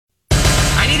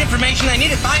need information. I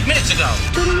need it 5 minutes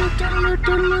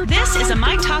ago. This is a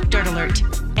My Talk Dirt Alert,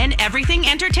 an everything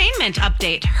entertainment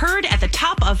update heard at the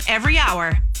top of every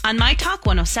hour on My Talk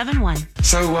 107.1.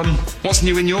 So, what's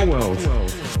new in your world?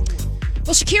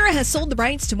 Well, Shakira has sold the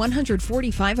rights to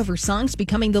 145 of her songs,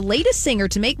 becoming the latest singer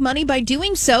to make money by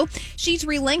doing so. She's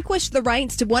relinquished the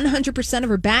rights to 100% of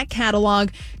her back catalog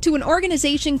to an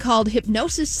organization called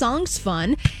Hypnosis Songs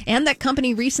Fund, and that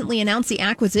company recently announced the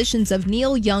acquisitions of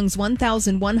Neil Young's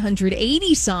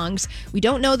 1,180 songs. We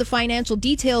don't know the financial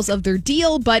details of their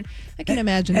deal, but I can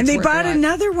imagine And it's they worth bought a lot.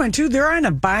 another one, too. They're on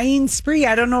a buying spree.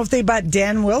 I don't know if they bought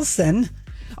Dan Wilson.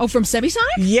 Oh, from Semisonic?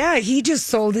 Yeah, he just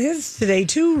sold his today,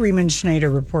 too, Riemann Schneider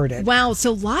reported. Wow,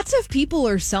 so lots of people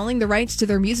are selling the rights to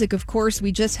their music. Of course,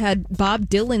 we just had Bob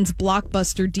Dylan's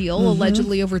blockbuster deal,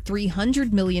 allegedly over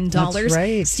 $300 million. That's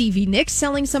right. Stevie Nicks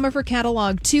selling some of her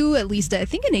catalog, too, at least I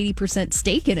think an 80%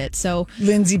 stake in it. So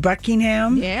Lindsey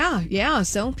Buckingham. Yeah,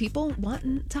 so people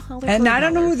wanting to holler And for a I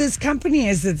don't know dollar. who this company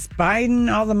is that's buying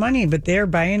all the money, but they're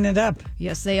buying it up.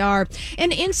 Yes, they are.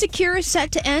 And Insecure is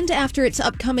set to end after its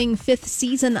upcoming 5th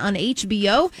season on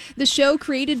HBO. The show,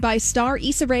 created by star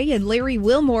Issa Rae and Larry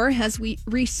Wilmore, has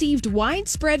received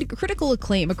widespread critical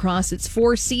acclaim across its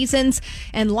 4 seasons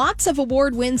and lots of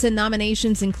award wins and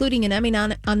nominations, including an Emmy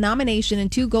nomination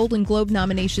and 2 Golden Globe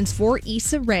nominations for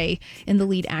Issa Rae in the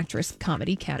lead actress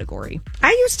comedy category.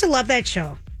 I used to love that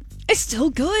show. It's still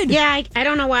good. Yeah, I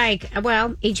don't know why.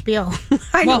 Well, HBO.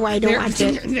 I know why I don't watch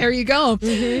it. There you go.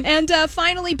 And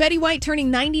finally, Betty White turning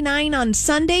 99 on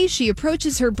Sunday. She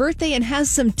approaches her birthday and has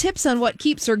some tips on what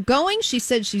keeps her going. She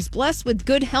said she's blessed with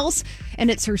good health,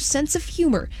 and it's her sense of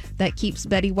humor that keeps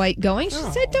Betty White going. She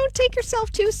said, don't take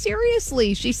yourself too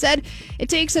seriously. She said it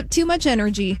takes up too much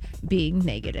energy being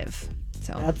negative.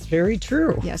 So That's very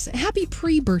true. yes, happy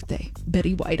pre-birthday,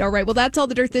 Betty White. All right, well, that's all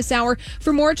the dirt this hour.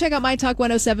 For more, check out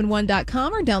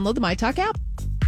mytalk1071.com or download the MyTalk app.